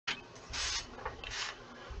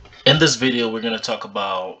this video, we're going to talk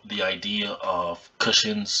about the idea of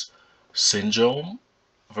Cushing's syndrome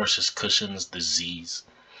versus Cushing's disease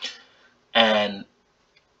and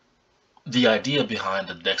the idea behind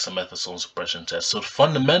the dexamethasone suppression test. So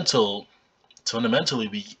fundamentally,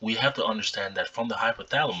 we have to understand that from the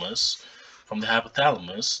hypothalamus,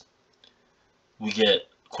 we get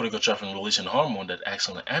corticotrophin releasing hormone that acts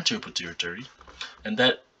on the anterior pituitary, and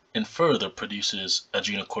that in further produces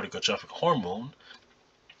adrenocorticotrophic hormone,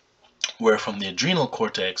 where from the adrenal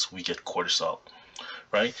cortex we get cortisol,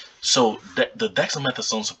 right? So the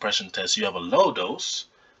dexamethasone suppression test, you have a low dose.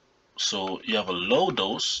 So you have a low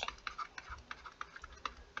dose,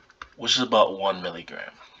 which is about 1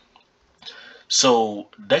 milligram. So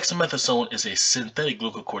dexamethasone is a synthetic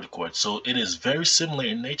glucocorticoid, so it is very similar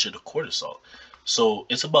in nature to cortisol. So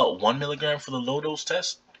it's about 1 milligram for the low dose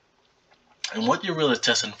test. And what you're really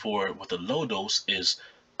testing for with the low dose is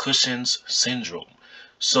Cushing's syndrome.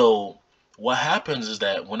 So what happens is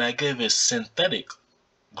that when I give a synthetic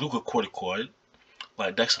glucocorticoid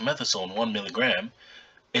like dexamethasone 1 milligram,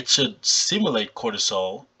 it should stimulate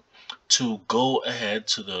cortisol to go ahead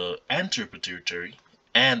to the anterior pituitary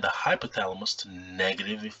and the hypothalamus to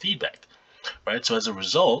negative feedback, right? So as a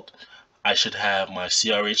result, I should have my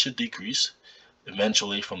CRH should decrease.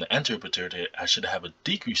 Eventually, from the anterior pituitary, I should have a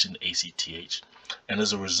decrease in ACTH, and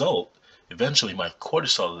as a result, eventually my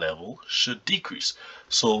cortisol level should decrease.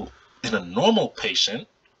 So in a normal patient,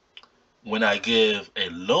 when I give a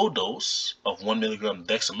low dose of 1 milligram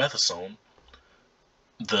dexamethasone,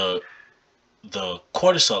 the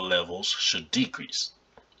cortisol levels should decrease.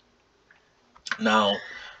 Now,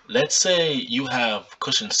 let's say you have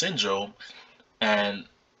Cushing's syndrome, and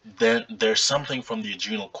then there's something from the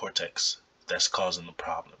adrenal cortex that's causing the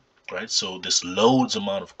problem, right? So this loads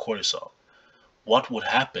amount of cortisol. What would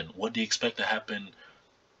happen? What do you expect to happen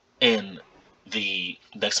in the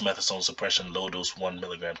dexamethasone suppression low dose 1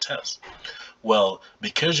 milligram test? Well,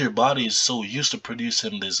 because your body is so used to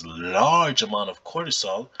producing this large amount of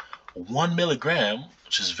cortisol, 1 milligram,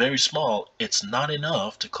 which is very small, it's not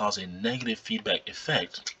enough to cause a negative feedback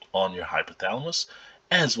effect on your hypothalamus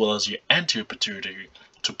as well as your anterior pituitary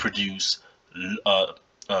to produce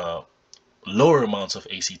lower amounts of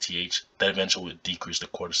ACTH that eventually would decrease the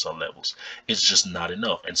cortisol levels. It's just not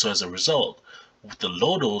enough. And so as a result, with the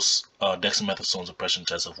low dose dexamethasone suppression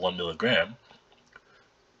test of 1 milligram,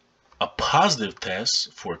 a positive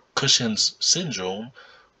test for Cushing's syndrome,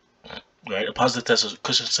 right? A positive test of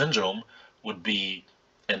Cushing's syndrome would be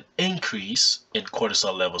an increase in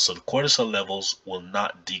cortisol levels. So the cortisol levels will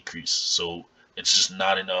not decrease. So it's just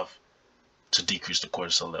not enough to decrease the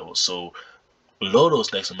cortisol levels. So low dose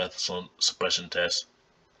dexamethasone suppression test,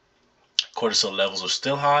 cortisol levels are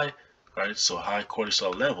still high, right? So high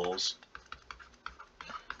cortisol levels,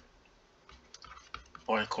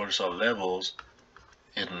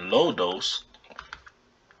 in low dose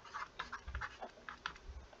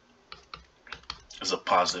is a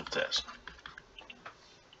positive test.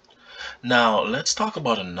 Now let's talk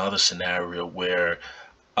about another scenario where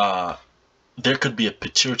there could be a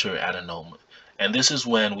pituitary adenoma, and this is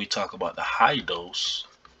when we talk about the high dose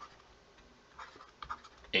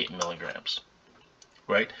 8 milligrams,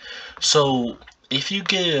 right? So if you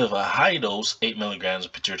give a high dose 8 milligrams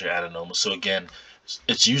of pituitary adenoma, so again,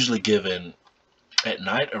 it's usually given at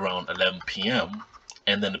night around 11 p.m.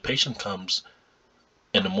 and then the patient comes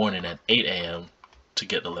in the morning at 8 a.m. to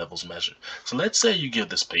get the levels measured. So let's say you give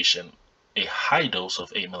this patient a high dose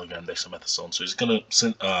of 8 milligram dexamethasone. So it's going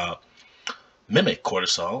to mimic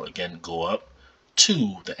cortisol, again, go up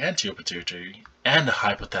to the anterior pituitary and the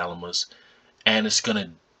hypothalamus, and it's going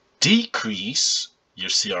to decrease your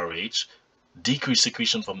CRH, decrease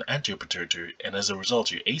secretion from the anterior pituitary, and as a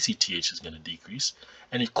result, your ACTH is going to decrease,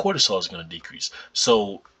 and your cortisol is going to decrease.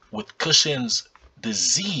 So with Cushing's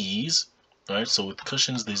disease, right? So with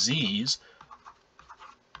Cushing's disease,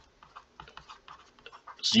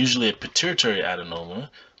 it's usually a pituitary adenoma.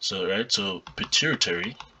 So right, so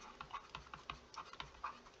pituitary,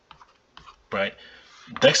 right?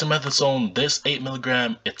 Dexamethasone, this 8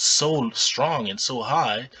 milligram, it's so strong and so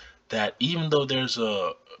high that even though there's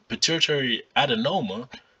a pituitary adenoma,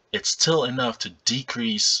 it's still enough to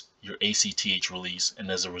decrease your ACTH release,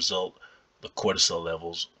 and as a result, the cortisol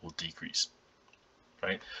levels will decrease,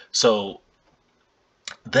 right? So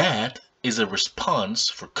that is a response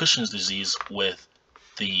for Cushing's disease with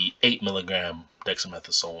the 8 milligram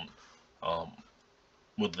dexamethasone,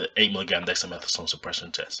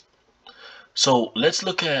 suppression test. So let's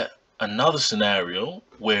look at another scenario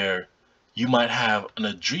where you might have an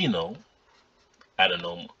adrenal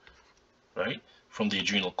adenoma, right, from the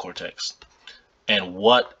adrenal cortex. And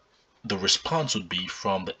what the response would be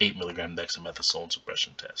from the 8 milligram dexamethasone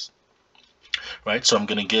suppression test. Right, so I'm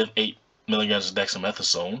going to give 8 milligrams of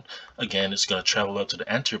dexamethasone. Again, it's going to travel up to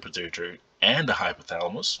the anterior pituitary and the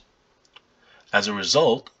hypothalamus. As a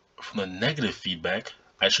result, from the negative feedback,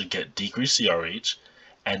 I should get decreased CRH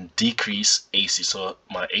and decreased AC. So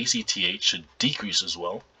my ACTH should decrease as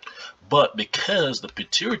well. But because the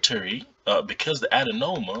pituitary, because the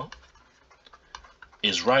adenoma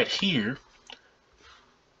is right here,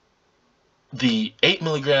 the 8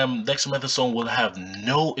 milligram dexamethasone will have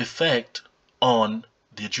no effect on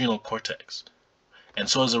the adrenal cortex. And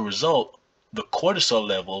so as a result, the cortisol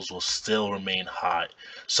levels will still remain high.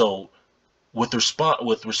 So with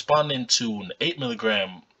responding to an 8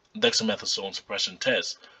 milligram dexamethasone suppression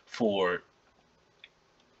test for,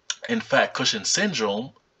 in fact, Cushing's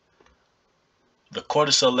syndrome, the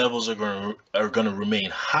cortisol levels are going to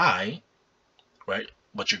remain high, right?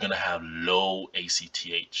 But you're going to have low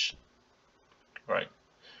ACTH, right?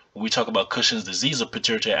 When we talk about Cushing's disease or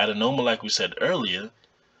pituitary adenoma, like we said earlier,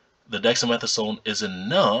 the dexamethasone is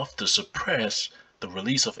enough to suppress the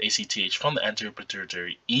release of ACTH from the anterior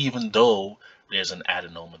pituitary, even though there's an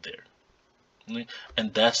adenoma there.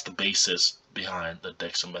 And that's the basis behind the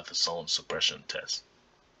dexamethasone suppression test.